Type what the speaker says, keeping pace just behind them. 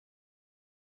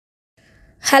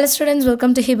Hello students,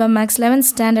 welcome to Hiba Max 11th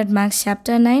Standard Max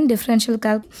Chapter 9 Differential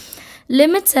Calc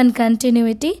Limits and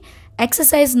Continuity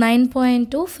Exercise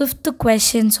 9.2 5th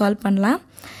question solve பண்ணலாம்.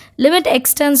 Limit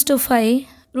x tends to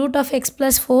 5 root of x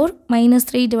plus 4 minus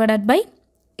 3 divided by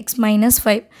x minus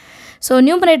 5. So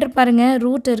numerator பாருங்க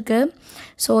root இருக்கு.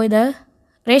 So இதை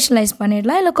rationalize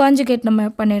பண்ணிடலாம் இல்லை conjugate நம்ம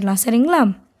பண்ணிடலாம் சரிங்களா?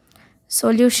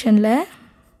 Solutionல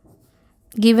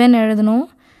given எழுதணும்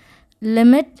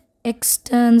limit x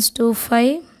turns to 5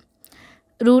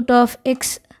 root of x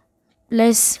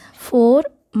plus 4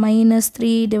 minus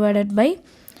 3 divided by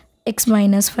x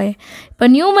minus 5. இப்போ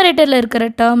நியூமரேட்டரில் இருக்கிற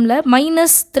டேர்மில்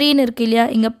மைனஸ் 3ன்னு இருக்கு இல்லையா,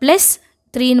 இங்கே ப்ளஸ்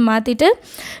 3ன்னு மாற்றிட்டு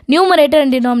நியூமரேட்டர்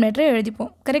அண்ட் டினாமினேட்டரை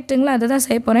எழுதிப்போம். கரெக்டுங்களா? அதை தான்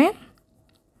செய்ய போகிறேன்.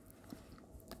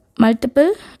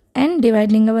 மல்டிபிள் அண்ட்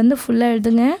டிவைட் நீங்கள் வந்து ஃபுல்லாக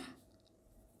எழுதுங்க.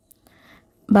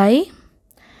 By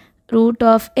root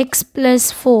of X plus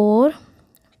 4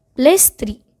 plus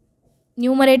 3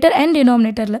 numerator and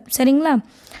denominator சரிங்களா.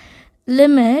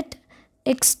 limit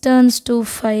x turns to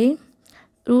 5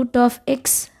 root of x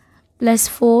plus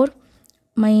 4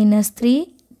 minus 3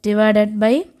 divided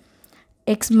by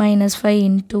x minus 5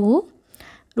 into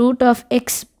root of x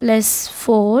plus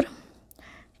 4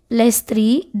 plus 3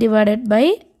 divided by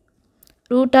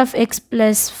root of x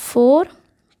plus 4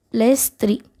 plus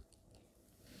 3.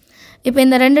 இப்போ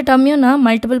இந்த ரெண்டு டேர்மையும் நான்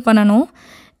multiple பண்ணணும்.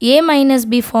 a minus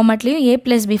b ஃபார்மட்லேயும் a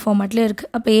plus b ஃபார்மட்லேயும் இருக்குது.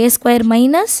 அப்போ a square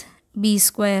minus b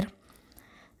square.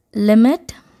 Limit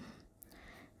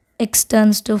x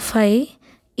turns to 5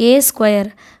 a square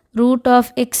root of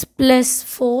x plus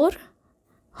 4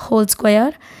 whole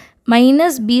square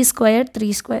minus b square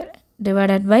 3 square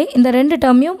divided by இந்த ரெண்டு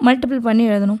டேர்மையும் multiple பண்ணி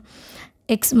எழுதணும்.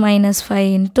 x minus 5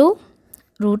 into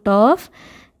root of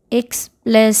x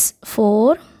plus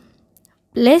 4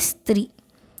 plus 3.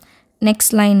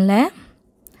 Next lineல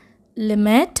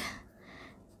limit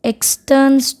x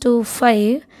turns to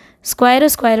 5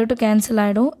 square root cancel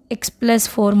ஆகிடும். x plus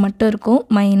 4 மட்டும் இருக்கும்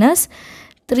minus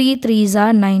 3 3s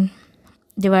are 9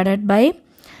 divided by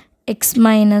x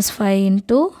minus 5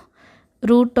 into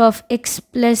root of x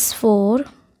plus 4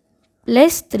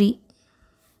 plus 3.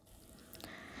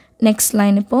 Next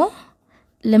line இப்போ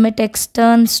limit x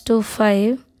turns to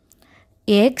 5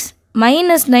 x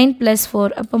minus 9 plus 4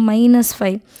 அப்போ minus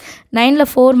 5. 9ல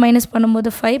 4 minus பண்ணும்போது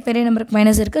 5 பெரிய நம்பருக்கு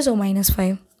minus இருக்குது. So minus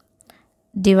 5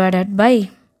 divided by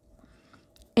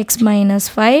x minus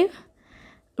 5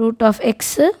 root of x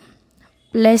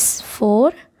plus 4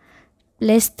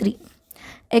 plus 3.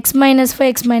 x minus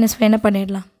 5 என்ன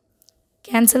பண்ணிடலாம்,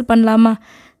 cancel பண்ணலாமா?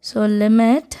 So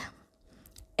limit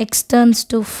x turns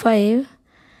to 5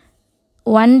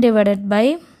 1 divided by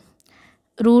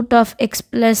root of x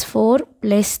plus 4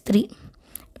 plus 3.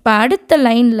 இப்போ அடுத்த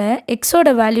லைனில் எக்ஸோட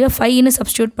வேல்யூவை 5ன்னு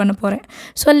சப்ஸ்டியூட் பண்ண போகிறேன்.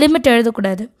 ஸோ லிமிட்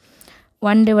எழுதக்கூடாது.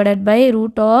 1 divided by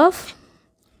root of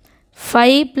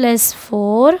 5 plus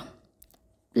 4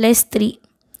 plus 3.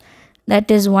 That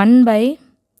is 1 by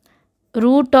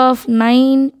root of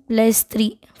 9 plus 3.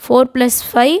 4 plus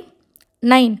 5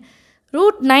 9.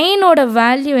 root 9ஓட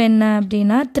value என்ன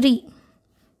அப்படின்னா 3.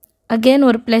 அகெயின்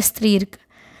ஒரு ப்ளஸ் 3 இருக்குது.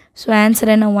 ஸோ ஆன்சர்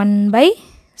என்ன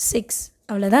 1/6.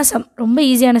 அவ்வளோதான் சம். ரொம்ப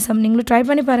ஈஸியான சம். நீங்களும் ட்ரை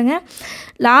பண்ணி பாருங்கள்.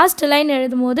 லாஸ்ட் லைன்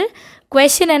எழுதும் போது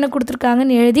கொஷின் என்ன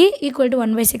கொடுத்துருக்காங்கன்னு எழுதி ஈக்குவல் டு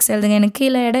 1/6 எழுதுங்க. எனக்கு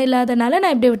கீழே இடம் இல்லாதனால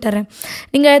நான் இப்படி விட்டுறேன்.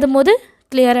 நீங்கள் எழுதும் போது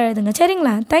கிளியராக எழுதுங்க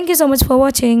சரிங்களா. தேங்க்யூ ஸோ மச் ஃபார்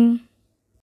வாட்சிங்.